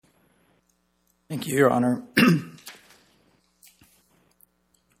Thank you, Your Honor.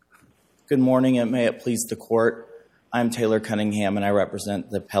 Good morning, and may it please the Court. I'm Taylor Cunningham, and I represent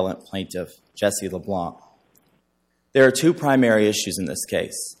the appellant plaintiff, Jesse LeBlanc. There are two primary issues in this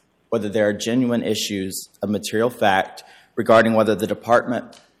case: whether there are genuine issues of material fact regarding whether the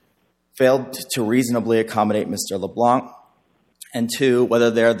department failed to reasonably accommodate Mr. LeBlanc, and two, whether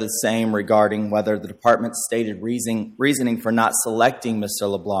they're the same regarding whether the department's stated reasoning for not selecting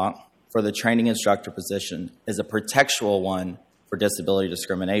Mr. LeBlanc for the training instructor position is a pretextual one for disability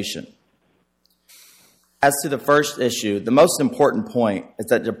discrimination. As to the first issue, the most important point is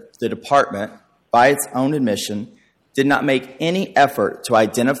that the department, by its own admission, did not make any effort to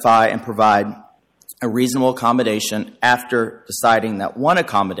identify and provide a reasonable accommodation after deciding that one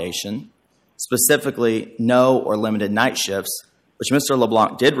accommodation, specifically no or limited night shifts, which Mr.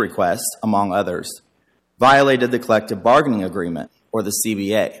 LeBlanc did request, among others, violated the collective bargaining agreement, or the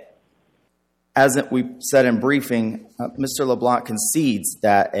CBA. As we said in briefing, Mr. LeBlanc concedes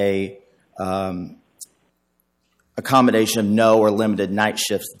that a accommodation of no or limited night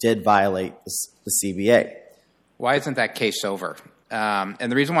shifts did violate the CBA. Why isn't that case over?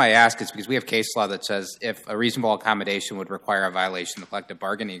 And the reason why I ask is because we have case law that says if a reasonable accommodation would require a violation of the collective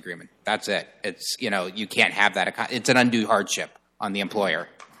bargaining agreement, that's it. It's, you can't have that. It's an undue hardship on the employer.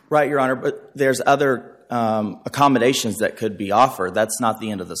 Right, Your Honor, but there's other accommodations that could be offered. That's not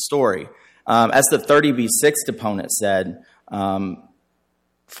the end of the story. As the 30B6 deponent said,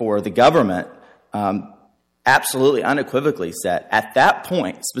 for the government, absolutely unequivocally said, at that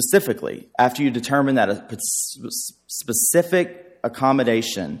point, specifically, after you determine that a specific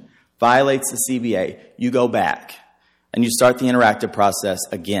accommodation violates the CBA, you go back and you start the interactive process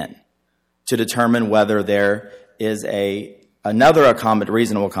again to determine whether there is another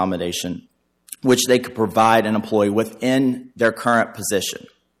reasonable accommodation which they could provide an employee within their current position.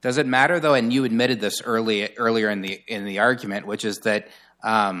 Does it matter, though, and you admitted this earlier in the argument, which is that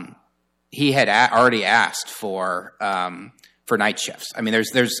he had already asked for night shifts. I mean,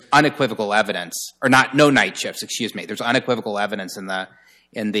 there's unequivocal evidence, or no night shifts. Excuse me. There's unequivocal evidence in the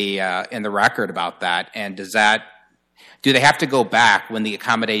record about that. And do they have to go back when the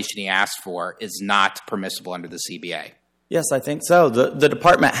accommodation he asked for is not permissible under the CBA? Yes, I think so. The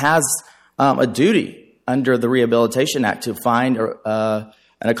department has a duty under the Rehabilitation Act to find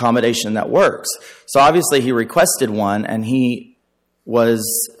an accommodation that works. So obviously he requested one, and he was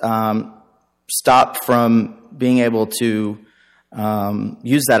stopped from being able to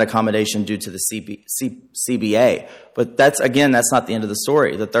use that accommodation due to the CBA. But that's not the end of the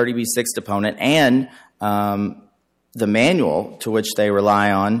story. The 30B6 deponent and the manual to which they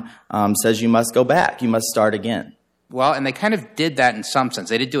rely on says you must go back. You must start again. Well, and they kind of did that in some sense.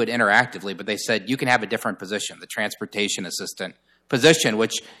 They did do it interactively, but they said you can have a different position, the transportation assistant position,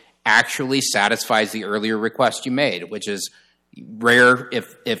 which actually satisfies the earlier request you made, which is rare,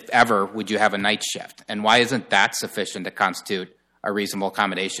 if ever, would you have a night shift. And why isn't that sufficient to constitute a reasonable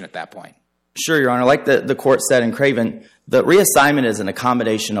accommodation at that point? Sure, Your Honor. Like the court said in Craven, the reassignment is an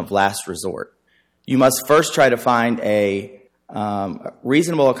accommodation of last resort. You must first try to find a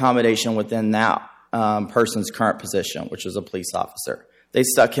reasonable accommodation within that person's current position, which is a police officer. They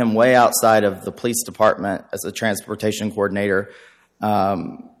stuck him way outside of the police department as a transportation coordinator,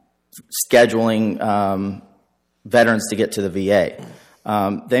 scheduling veterans to get to the VA.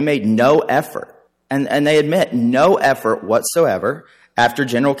 They made no effort, and they admit no effort whatsoever after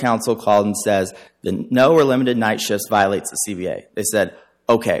General Counsel called and says the no or limited night shifts violates the CBA. They said,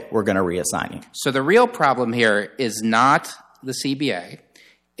 okay, we're going to reassign you. So the real problem here is not the CBA.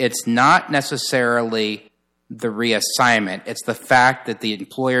 It's not necessarily the reassignment. It's the fact that the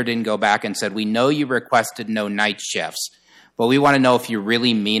employer didn't go back and said, we know you requested no night shifts, but we want to know if you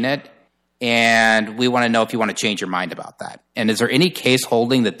really mean it, and we want to know if you want to change your mind about that. And is there any case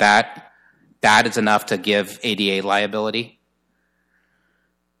holding that is enough to give ADA liability?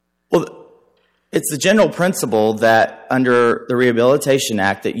 Well, it's the general principle that under the Rehabilitation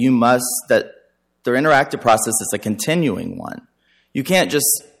Act that the interactive process is a continuing one. You can't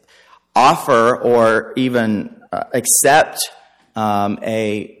just offer or even accept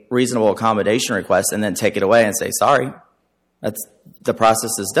a reasonable accommodation request and then take it away and say, sorry, the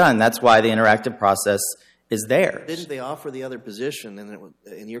process is done. That's why the interactive process is there. Didn't they offer the other position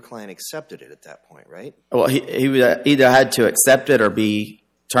and your client accepted it at that point, right? Well, he either had to accept it or be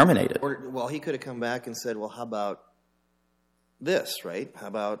terminated. Well, he could have come back and said, well, how about this, right? How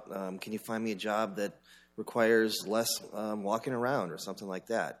about can you find me a job that requires less walking around or something like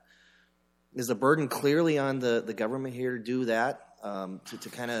that? Is the burden clearly on the government here to do that, to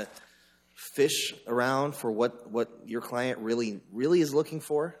kind of fish around for what your client really is looking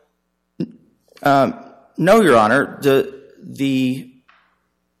for? No, Your Honor.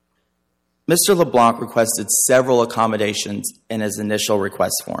 Mr. LeBlanc requested several accommodations in his initial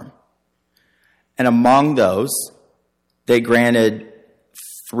request form. And among those, they granted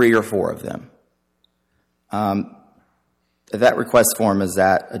 3 or 4 of them. That request form is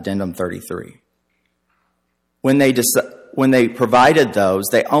at Addendum 33. When they provided those,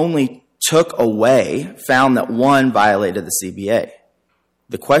 they only found that one violated the CBA.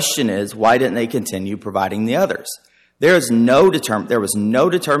 The question is, why didn't they continue providing the others? There was no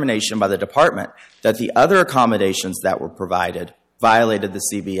determination by the department that the other accommodations that were provided violated the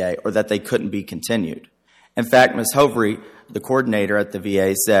CBA or that they couldn't be continued. In fact, Ms. Hovry, the coordinator at the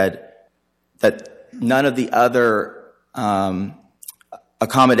VA, said that none of the other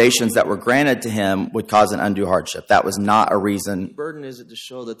accommodations that were granted to him would cause an undue hardship. That was not a reason. The burden is it to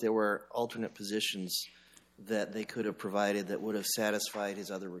show that there were alternate positions that they could have provided that would have satisfied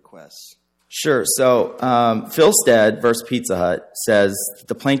his other requests? Sure. So Philstead versus Pizza Hut says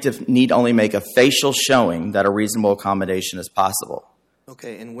the plaintiff need only make a facial showing that a reasonable accommodation is possible.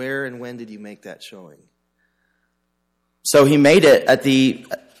 Okay, and where and when did you make that showing? So he made it he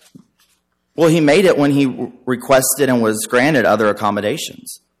made it when he requested and was granted other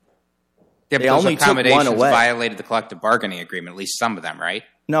accommodations. Yeah, but they those only took one accommodations away. Violated the collective bargaining agreement, at least some of them, right?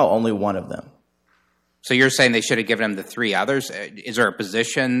 No, only one of them. So you're saying they should have given him the 3 others? Is there a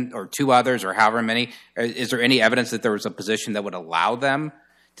position or 2 others or however many? Is there any evidence that there was a position that would allow them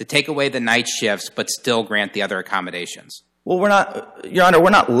to take away the night shifts but still grant the other accommodations? Well, Your Honor, we're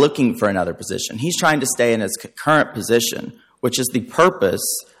not looking for another position. He's trying to stay in his current position, which is the purpose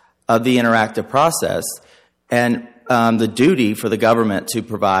of the interactive process and the duty for the government to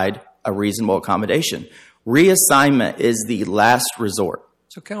provide a reasonable accommodation. Reassignment is the last resort.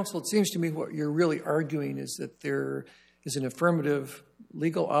 So, counsel, it seems to me what you're really arguing is that there is an affirmative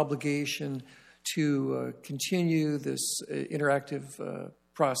legal obligation to continue this interactive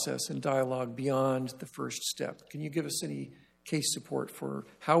process and dialogue beyond the first step. Can you give us any case support for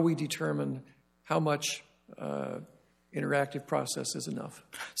how we determine how much interactive process is enough?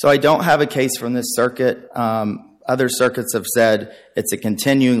 So I don't have a case from this circuit. Other circuits have said it's a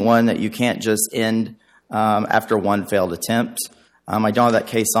continuing one that you can't just end after one failed attempt. I don't have that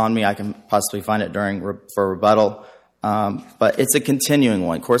case on me. I can possibly find it for rebuttal. But it's a continuing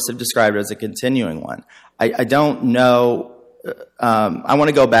one. Courts have described it as a continuing one. I don't know. I want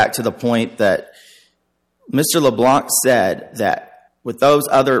to go back to the point that Mr. LeBlanc said that with those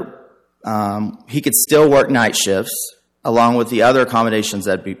other, he could still work night shifts along with the other accommodations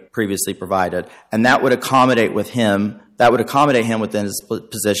that be previously provided, and that would accommodate him within his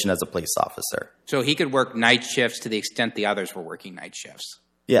position as a police officer. So he could work night shifts to the extent the others were working night shifts?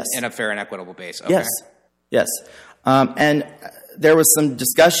 Yes. In a fair and equitable basis? Okay. Yes. And there was some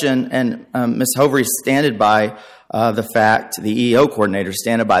discussion, and Ms. Hovry standed by the EEO coordinator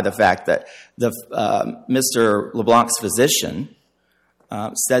standed by the fact that Mr. LeBlanc's physician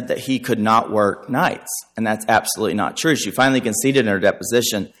said that he could not work nights, and that's absolutely not true. She finally conceded in her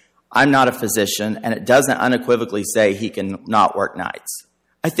deposition, I'm not a physician, and it doesn't unequivocally say he can not work nights.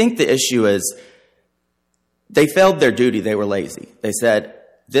 I think the issue is they failed their duty. They were lazy. They said,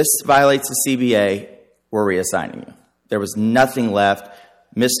 this violates the CBA, we're reassigning you. There was nothing left.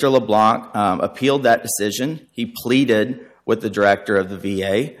 Mr. LeBlanc appealed that decision. He pleaded with the director of the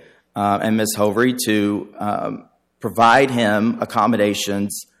VA and Ms. Hovry to provide him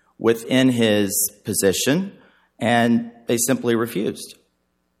accommodations within his position, and they simply refused.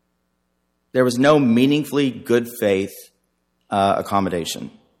 There was no meaningfully good faith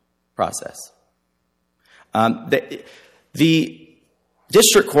accommodation process. The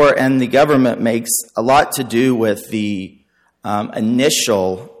district court and the government makes a lot to do with the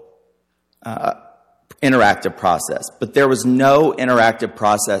initial interactive process, but there was no interactive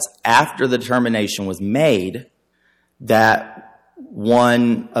process after the determination was made that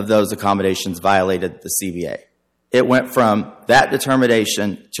one of those accommodations violated the CBA. It went from that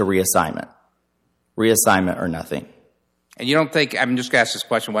determination to reassignment. Reassignment or nothing. And you don't think, I'm just going to ask this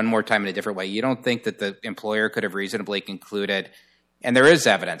question one more time in a different way, you don't think that the employer could have reasonably concluded, and there is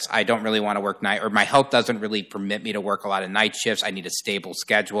evidence, I don't really want to work night, or my health doesn't really permit me to work a lot of night shifts, I need a stable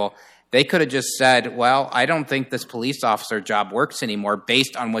schedule. They could have just said, well, I don't think this police officer job works anymore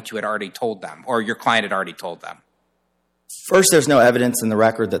based on what you had already told them, or your client had already told them. First, there's no evidence in the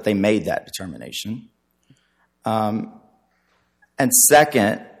record that they made that determination. And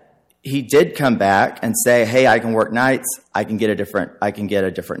second, he did come back and say, hey, I can work nights. I can get a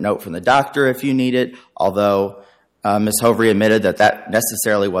different note from the doctor if you need it, although Ms. Hovry admitted that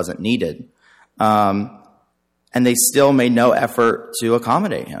necessarily wasn't needed. And they still made no effort to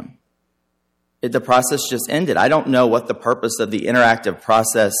accommodate him. the process just ended. I don't know what the purpose of the interactive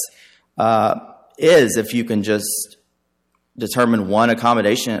process is if you can just determine one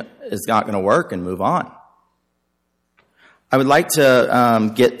accommodation is not going to work and move on. I would like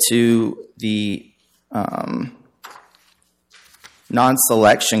to get to the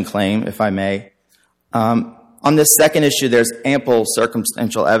non-selection claim, if I may. On this second issue, there's ample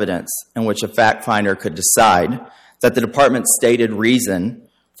circumstantial evidence in which a fact finder could decide that the department's stated reason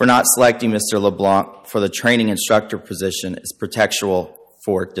for not selecting Mr. LeBlanc for the training instructor position is pretextual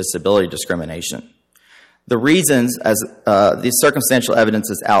for disability discrimination. The reasons, as the circumstantial evidence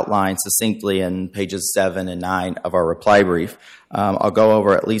is outlined succinctly in pages 7 and 9 of our reply brief. I'll go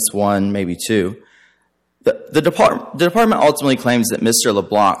over at least one, maybe two. The department ultimately claims that Mr.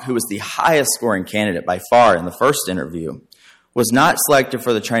 LeBlanc, who was the highest scoring candidate by far in the first interview, was not selected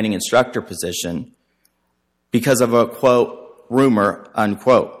for the training instructor position because of a, quote, rumor,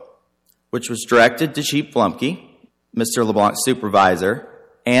 unquote, which was directed to Chief Blumke, Mr. LeBlanc's supervisor,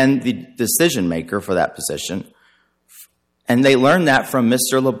 and the decision maker for that position. And they learned that from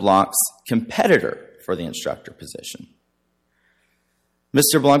Mr. LeBlanc's competitor for the instructor position.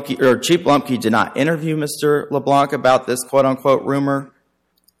 Chief Blumke did not interview Mr. LeBlanc about this quote-unquote rumor,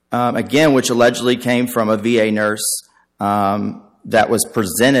 again, which allegedly came from a VA nurse that was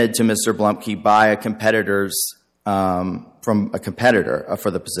presented to Mr. Blumke by a competitor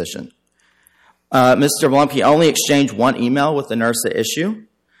for the position. Mr. Blumke only exchanged one email with the nurse at issue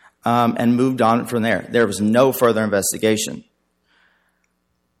and moved on from there. There was no further investigation.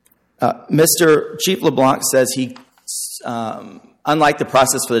 Mr. Chief LeBlanc says he... unlike the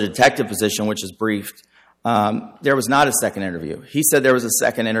process for the detective position, which is briefed, there was not a second interview. He said there was a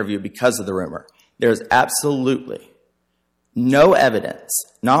second interview because of the rumor. There's absolutely no evidence,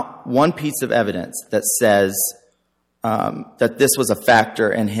 not one piece of evidence that says that this was a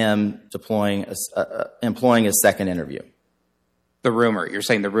factor in him employing a second interview. The rumor. You're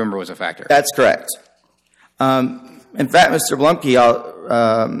saying the rumor was a factor. That's correct. In fact, Mr.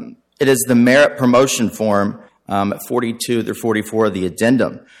 Blumke, it is the merit promotion form 42 through 44 of the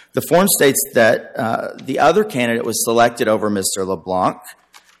addendum. The form states that the other candidate was selected over Mr. LeBlanc,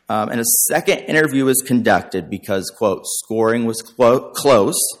 and a second interview was conducted because, quote, scoring was, quote,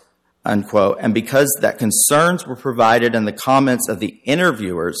 close, unquote, and because that concerns were provided in the comments of the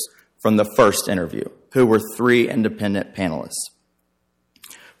interviewers from the first interview, who were 3 independent panelists.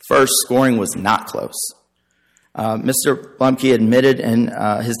 First, scoring was not close. Mr. Blumke admitted in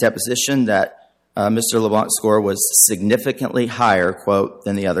his deposition that Mr. LeBlanc's score was significantly higher, quote,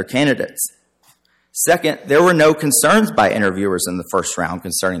 than the other candidates. Second, there were no concerns by interviewers in the first round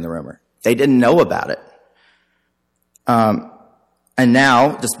concerning the rumor. They didn't know about it. And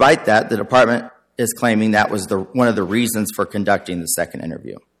now, despite that, the department is claiming that was one of the reasons for conducting the second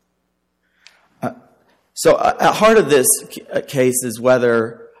interview. So at heart of this case is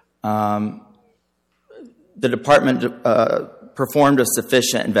whether the department performed a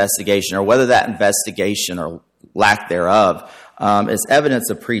sufficient investigation, or whether that investigation or lack thereof is evidence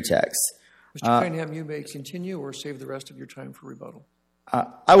of pretext. Mr. Cunningham, you may continue or save the rest of your time for rebuttal.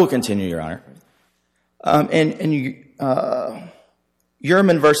 I will continue, Your Honor.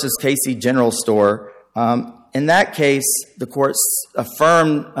 Uriman versus Casey General Store, in that case, the courts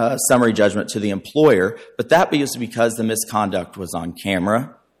affirmed summary judgment to the employer, but that was because the misconduct was on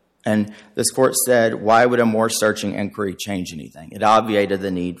camera. And this court said, why would a more searching inquiry change anything? It obviated the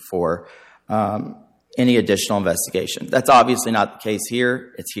need for any additional investigation. That's obviously not the case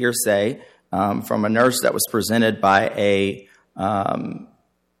here. It's hearsay from a nurse that was presented by a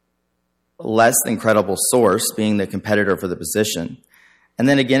less than credible source, being the competitor for the position. And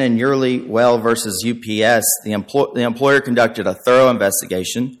then again, in Well versus UPS, the employer conducted a thorough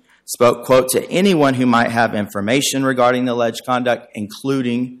investigation, spoke, quote, to anyone who might have information regarding the alleged conduct,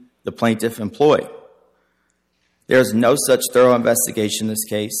 including the plaintiff employee. There is no such thorough investigation in this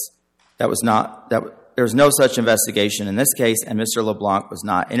case. There was no such investigation in this case, and Mr. LeBlanc was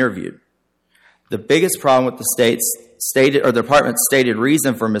not interviewed. The biggest problem with the department's stated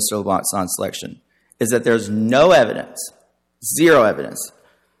reason for Mr. LeBlanc's non-selection is that there's no evidence, zero evidence,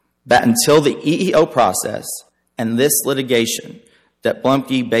 that until the EEO process and this litigation, that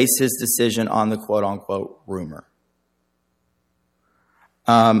Blumke based his decision on the quote-unquote rumor.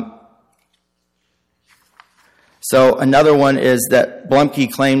 So another one is that Blumke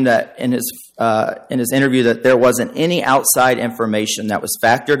claimed that in his interview that there wasn't any outside information that was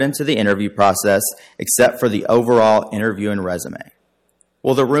factored into the interview process except for the overall interview and resume.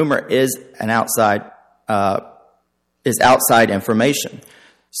 Well, the rumor is outside information.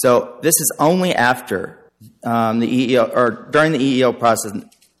 So this is only after the EEO, or during the EEO process,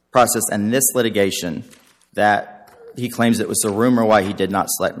 process and this litigation that he claims it was a rumor why he did not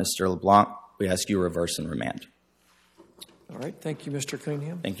select Mr. LeBlanc. We ask you reverse and remand. All right. Thank you, Mr.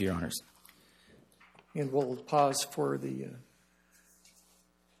 Cunningham. Thank you, Your Honors. And we'll pause for a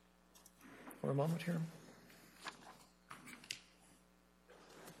moment here.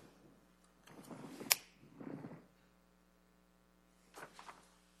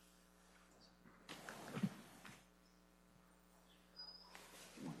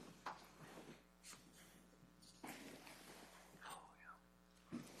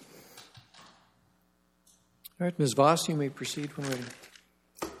 All right, Ms. Voss, you may proceed when ready.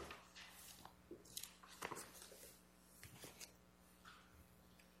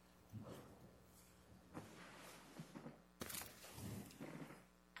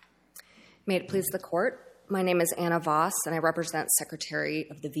 May it please the Court. My name is Anna Voss, and I represent Secretary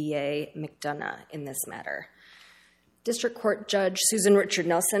of the VA McDonough in this matter. District Court Judge Susan Richard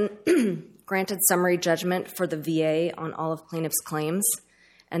Nelson granted summary judgment for the VA on all of plaintiff's claims,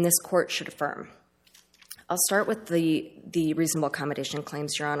 and this Court should affirm. I'll start with the reasonable accommodation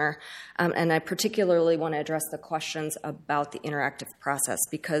claims, Your Honor, and I particularly want to address the questions about the interactive process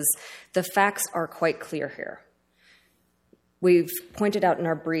because the facts are quite clear here. We've pointed out in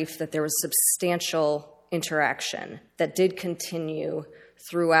our brief that there was substantial interaction that did continue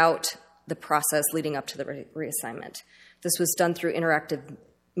throughout the process leading up to the reassignment. This was done through interactive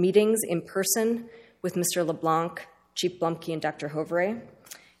meetings in person with Mr. LeBlanc, Chief Blumke, and Dr. Hovre.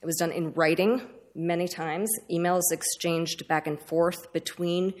 It was done in writing many times, emails exchanged back and forth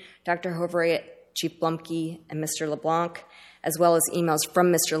between Dr. Hovre, Chief Blumke, and Mr. LeBlanc, as well as emails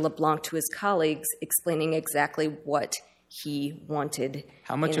from Mr. LeBlanc to his colleagues explaining exactly what he wanted.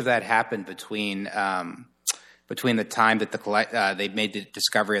 How much of that happened between the time that they made the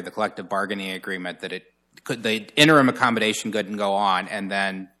discovery of the collective bargaining agreement that the interim accommodation couldn't go on, and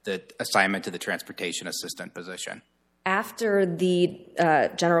then the assignment to the transportation assistant position? After the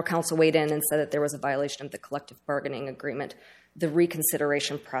general counsel weighed in and said that there was a violation of the collective bargaining agreement, the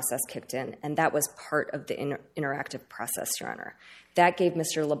reconsideration process kicked in, and that was part of the interactive process, Your Honor. That gave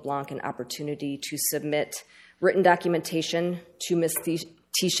Mr. LeBlanc an opportunity to submit written documentation to Ms.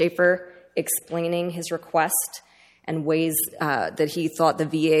 T. Schaefer explaining his request and ways that he thought the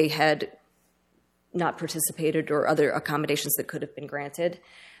VA had not participated or other accommodations that could have been granted.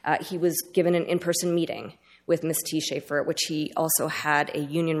 He was given an in-person meeting with Ms. T. Schaefer, at which he also had a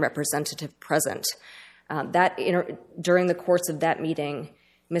union representative present. During the course of that meeting,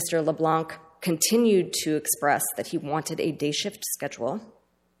 Mr. LeBlanc continued to express that he wanted a day shift schedule.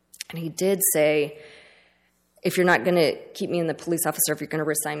 And he did say, if you're not going to keep me in the police officer, if you're going to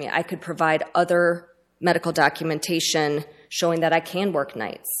reassign me, I could provide other medical documentation showing that I can work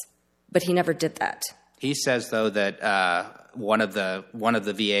nights. But he never did that. He says, though, that one of the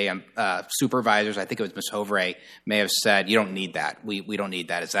VA supervisors, I think it was Ms. Hovre, may have said, "You don't need that. We don't need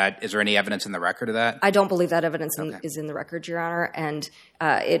that." Is there any evidence in the record of that? I don't believe that evidence is in the record, Your Honor. And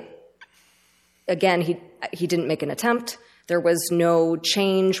he didn't make an attempt. There was no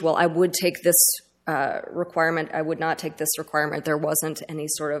change. Well, I would take this requirement. I would not take this requirement. There wasn't any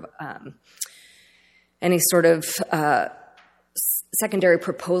sort of secondary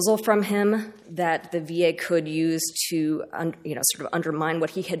proposal from him that the VA could use to, sort of undermine what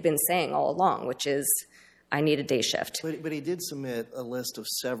he had been saying all along, which is, I need a day shift. But he did submit a list of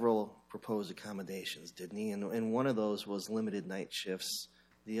several proposed accommodations, didn't he? And one of those was limited night shifts.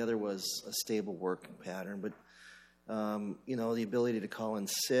 The other was a stable work pattern. But, the ability to call in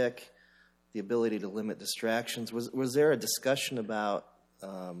sick, the ability to limit distractions. Was there a discussion about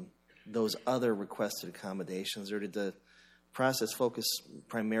those other requested accommodations, or did the process focus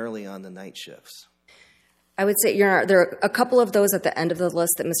primarily on the night shifts? I would say, Your Honor, there are a couple of those at the end of the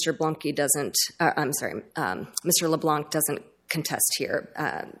list that Mr. Blumke doesn't. Mr. LeBlanc doesn't contest here.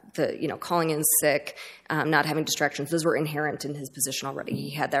 Calling in sick, not having distractions. Those were inherent in his position already.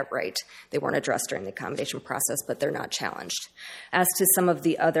 He had that right. They weren't addressed during the accommodation process, but they're not challenged. As to some of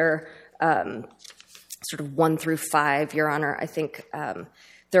the other sort of 1 through 5, Your Honor, I think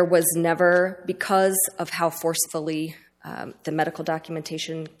there was never, because of how forcefully the medical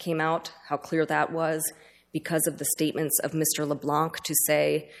documentation came out, how clear that was, because of the statements of Mr. LeBlanc to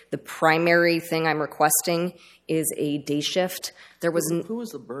say the primary thing I'm requesting is a day shift. There was who was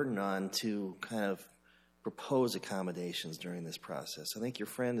the burden on to kind of propose accommodations during this process? I think your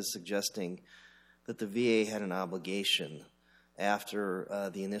friend is suggesting that the VA had an obligation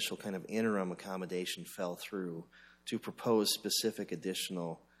after the initial kind of interim accommodation fell through to propose specific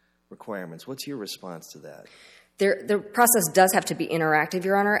additional requirements. What's your response to that? The process does have to be interactive,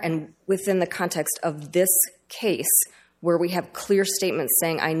 Your Honor, and within the context of this case, where we have clear statements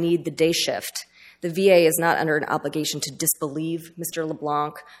saying, I need the day shift, the VA is not under an obligation to disbelieve Mr.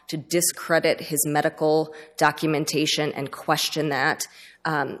 LeBlanc, to discredit his medical documentation and question that.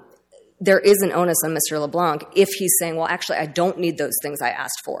 There is an onus on Mr. LeBlanc if he's saying, well, actually, I don't need those things I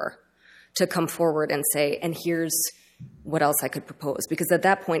asked for, to come forward and say, and here's what else I could propose. Because at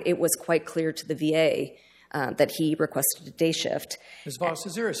that point, it was quite clear to the VA that he requested a day shift. Ms. Voss,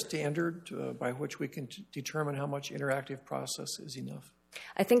 is there a standard by which we can determine how much interactive process is enough?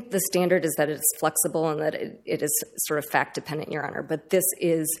 I think the standard is that it's flexible and that it is sort of fact-dependent, Your Honor. But this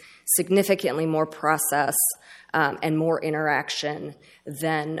is significantly more process and more interaction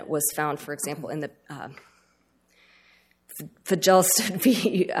than was found, for example, in the Fagelston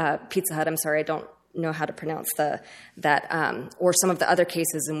v. Pizza Hut. I'm sorry, I don't know how to pronounce that, or some of the other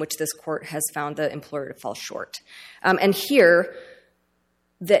cases in which this court has found the employer to fall short. And here,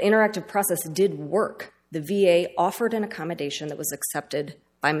 the interactive process did work. The VA offered an accommodation that was accepted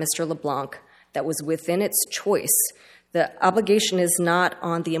by Mr. LeBlanc that was within its choice. The obligation is not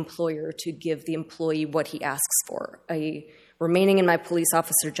on the employer to give the employee what he asks for, remaining in my police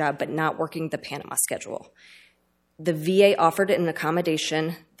officer job but not working the Panama schedule. The VA offered an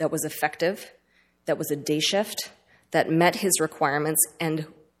accommodation that was effective, that was a day shift, that met his requirements and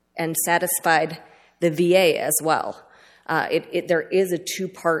satisfied the VA as well. There is a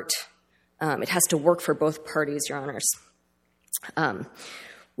two-part. It has to work for both parties, Your Honors.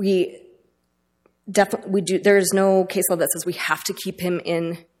 There is no case law that says we have to keep him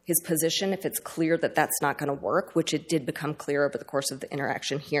in his position if it's clear that that's not going to work, which it did become clear over the course of the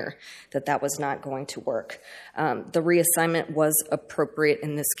interaction here that that was not going to work. The reassignment was appropriate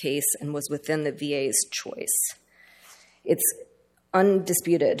in this case and was within the VA's choice. It's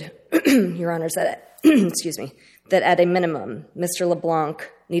undisputed, Your Honors, that that at a minimum, Mr.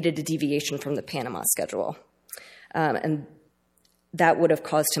 LeBlanc needed a deviation from the Panama schedule, and that would have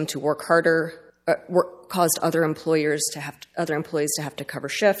caused him to work harder, caused other employees to have to cover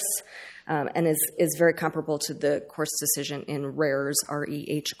shifts, and is very comparable to the court's decision in REHRS,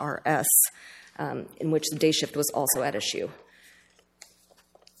 R-E-H-R-S, in which the day shift was also at issue.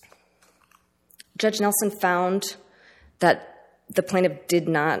 Judge Nelson found that the plaintiff did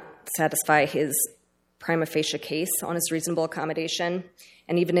not satisfy his prima facie case on his reasonable accommodation,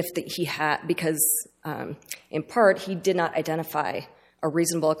 and even if he had, because in part he did not identify a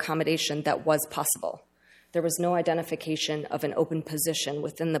reasonable accommodation that was possible. There was no identification of an open position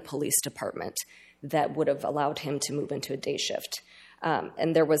within the police department that would have allowed him to move into a day shift.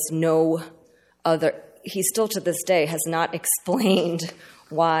 And there was no other, he still to this day has not explained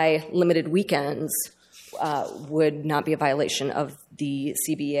why limited weekends would not be a violation of the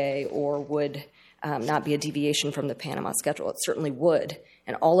CBA or would not be a deviation from the Panama schedule. It certainly would,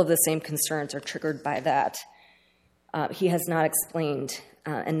 and all of the same concerns are triggered by that. He has not explained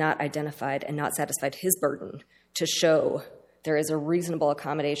and not identified and not satisfied his burden to show there is a reasonable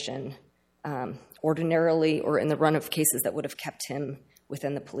accommodation ordinarily or in the run of cases that would have kept him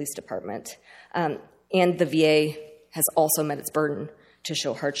within the police department. And the VA has also met its burden to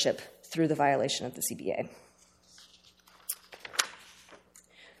show hardship through the violation of the CBA.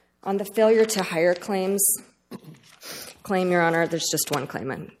 On the failure to hire claim, Your Honor, there's just one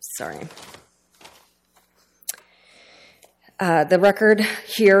claim, I'm sorry. The record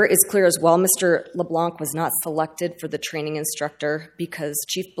here is clear as well. Mr. LeBlanc was not selected for the training instructor because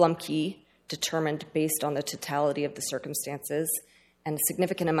Chief Blumke determined based on the totality of the circumstances and a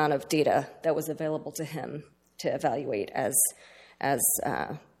significant amount of data that was available to him to evaluate as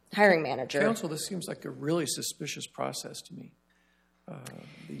hiring manager. Counsel, this seems like a really suspicious process to me.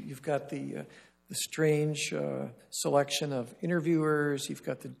 You've got the strange selection of interviewers. You've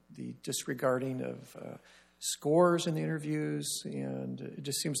got the disregarding of scores in the interviews, and it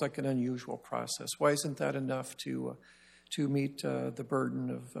just seems like an unusual process. Why isn't that enough to meet the burden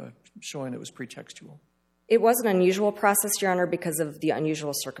of showing it was pretextual? It was an unusual process, Your Honor, because of the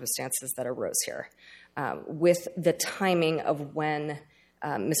unusual circumstances that arose here. With the timing of when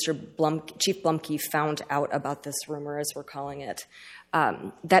Chief Blumke found out about this rumor, as we're calling it,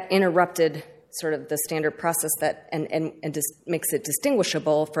 that interrupted sort of the standard process that and just makes it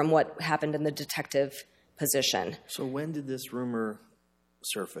distinguishable from what happened in the detective position. So when did this rumor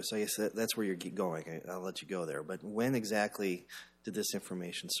surface? I guess that's where you're going. I'll let you go there. But when exactly did this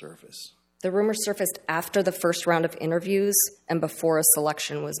information surface? The rumor surfaced after the first round of interviews and before a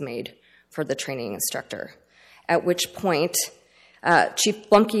selection was made for the training instructor, at which point Chief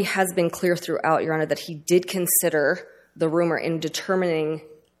Blumke has been clear throughout, Your Honor, that he did consider the rumor in determining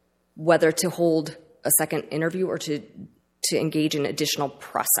whether to hold a second interview or to to engage in additional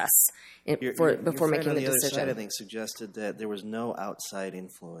process before making the decision. Your friend on the other side, I think, suggested that there was no outside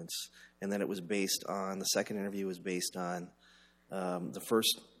influence, and that it was based on, the second interview was based on the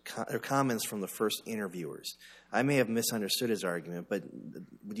first comments from the first interviewers. I may have misunderstood his argument, but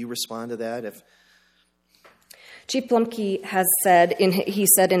would you respond to that? Chief Blumke has said, he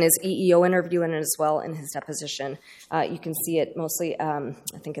said in his EEO interview and as well in his deposition, you can see it mostly, I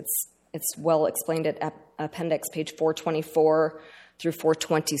think it's well explained at appendix page 424 through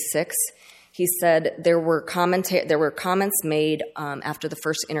 426. He said there were comments made after the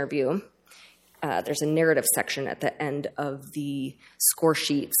first interview. There's a narrative section at the end of the score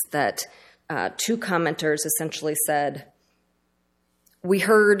sheets that two commenters essentially said, we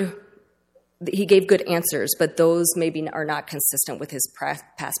heard he gave good answers, but those maybe are not consistent with his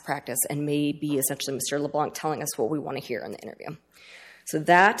past practice and may be essentially Mr. LeBlanc telling us what we want to hear in the interview. So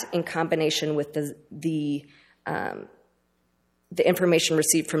that, in combination with the information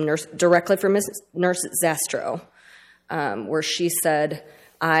received directly from Nurse Zastro, where she said,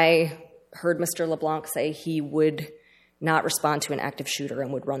 I heard Mr. LeBlanc say he would not respond to an active shooter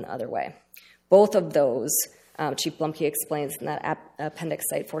and would run the other way. Both of those, Chief Blumke explains in that appendix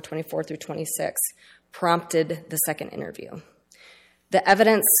site 424 through 26, prompted the second interview. The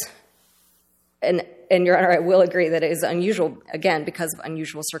evidence, and Your Honor, I will agree that it is unusual, again, because of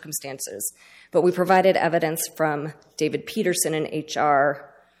unusual circumstances, but we provided evidence from David Peterson in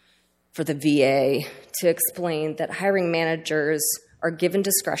HR for the VA to explain that hiring managers are given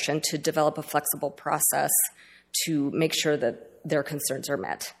discretion to develop a flexible process to make sure that their concerns are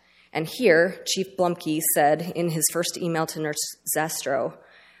met. And here, Chief Blumke said in his first email to Nurse Zastro,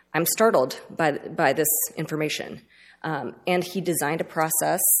 I'm startled by this information. And he designed a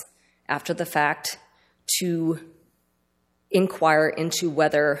process after the fact to inquire into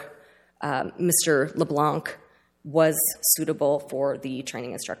whether Mr. LeBlanc was suitable for the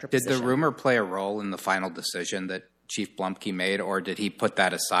training instructor position. Did the rumor play a role in the final decision that Chief Blumke made, or did he put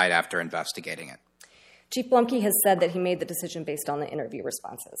that aside after investigating it? Chief Blumke has said that he made the decision based on the interview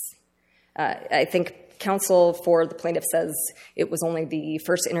responses. I think counsel for the plaintiff says it was only the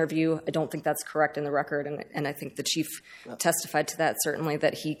first interview. I don't think that's correct in the record, and I think the chief testified to that, certainly,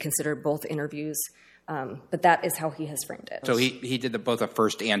 that he considered both interviews. But that is how he has framed it. So he did both the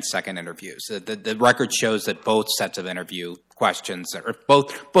first and second interviews. The record shows that both sets of interview questions, or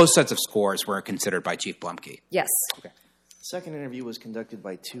both sets of scores were considered by Chief Blumke. Yes. Okay. The second interview was conducted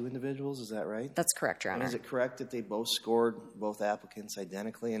by two individuals, is that right? That's correct, Your Honor. And is it correct that they both scored both applicants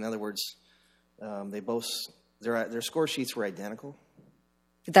identically? In other words, their score sheets were identical?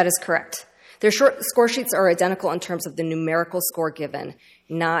 That is correct. Their score sheets are identical in terms of the numerical score given,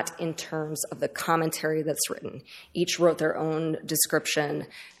 not in terms of the commentary that's written. Each wrote their own description,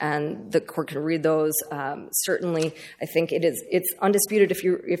 and the court can read those. Certainly, I think it's undisputed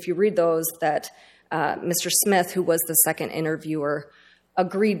if you read those that Mr. Smith, who was the second interviewer,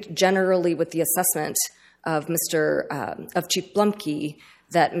 agreed generally with the assessment of Chief Blumke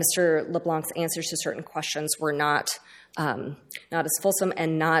that Mr. LeBlanc's answers to certain questions were not as fulsome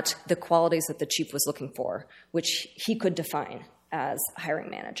and not the qualities that the chief was looking for, which he could define as hiring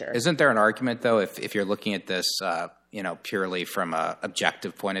manager. Isn't there an argument, though, if you're looking at this, purely from an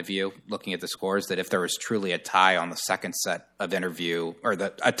objective point of view, looking at the scores, that if there was truly a tie on the second set of interview, or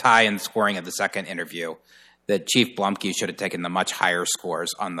a tie in the scoring of the second interview, that Chief Blumke should have taken the much higher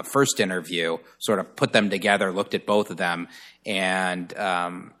scores on the first interview, sort of put them together, looked at both of them, and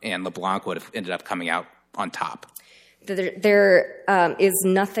LeBlanc would have ended up coming out on top? There is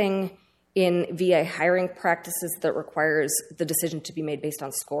nothing in VA hiring practices that requires the decision to be made based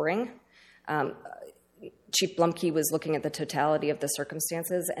on scoring. Chief Blumke was looking at the totality of the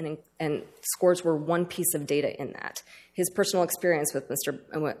circumstances, and scores were one piece of data in that. His personal experience with Mr.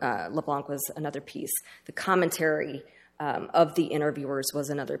 LeBlanc was another piece. The commentary of the interviewers was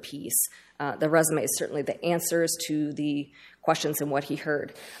another piece. The resume is certainly the answers to the questions and what he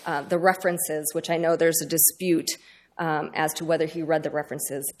heard. The references, which I know there's a dispute as to whether he read the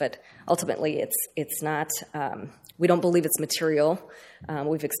references, but ultimately it's not. We don't believe it's material.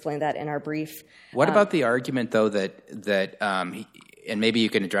 We've explained that in our brief. What about the argument, though, that and maybe you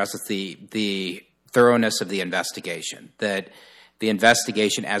can address the thoroughness of the investigation, that the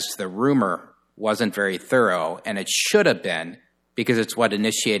investigation as to the rumor wasn't very thorough, and it should have been, because it's what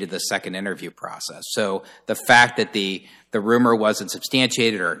initiated the second interview process. So the fact that the rumor wasn't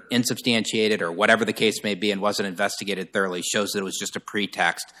substantiated or insubstantiated or whatever the case may be and wasn't investigated thoroughly shows that it was just a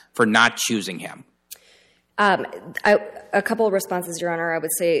pretext for not choosing him. A couple of responses, Your Honor. I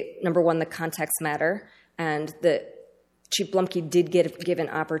would say, number one, the context matter, and Chief Blumke did give an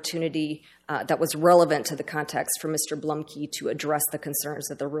opportunity that was relevant to the context for Mr. Blumke to address the concerns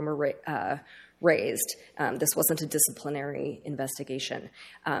that the rumor raised. This wasn't a disciplinary investigation.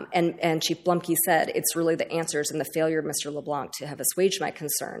 And Chief Blumke said, it's really the answers and the failure of Mr. LeBlanc to have assuaged my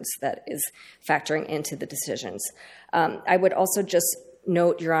concerns that is factoring into the decisions. I would also just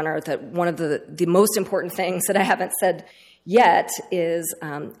note, Your Honor, that one of the most important things that I haven't said yet is,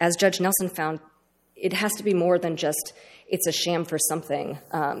 as Judge Nelson found, it has to be more than just it's a sham for something.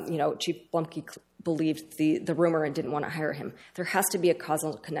 Chief Blumke believed the rumor and didn't want to hire him. There has to be a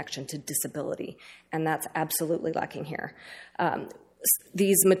causal connection to disability, and that's absolutely lacking here.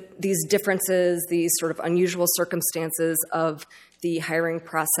 These differences, these sort of unusual circumstances of the hiring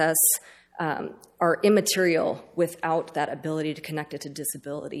process are immaterial without that ability to connect it to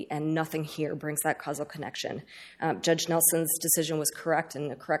disability, and nothing here brings that causal connection. Judge Nelson's decision was correct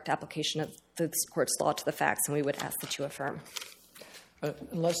and a correct application of this court's law to the facts, and we would ask that you affirm.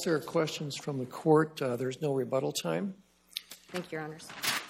 Unless there are questions from the court, there's no rebuttal time. Thank you, Your Honors.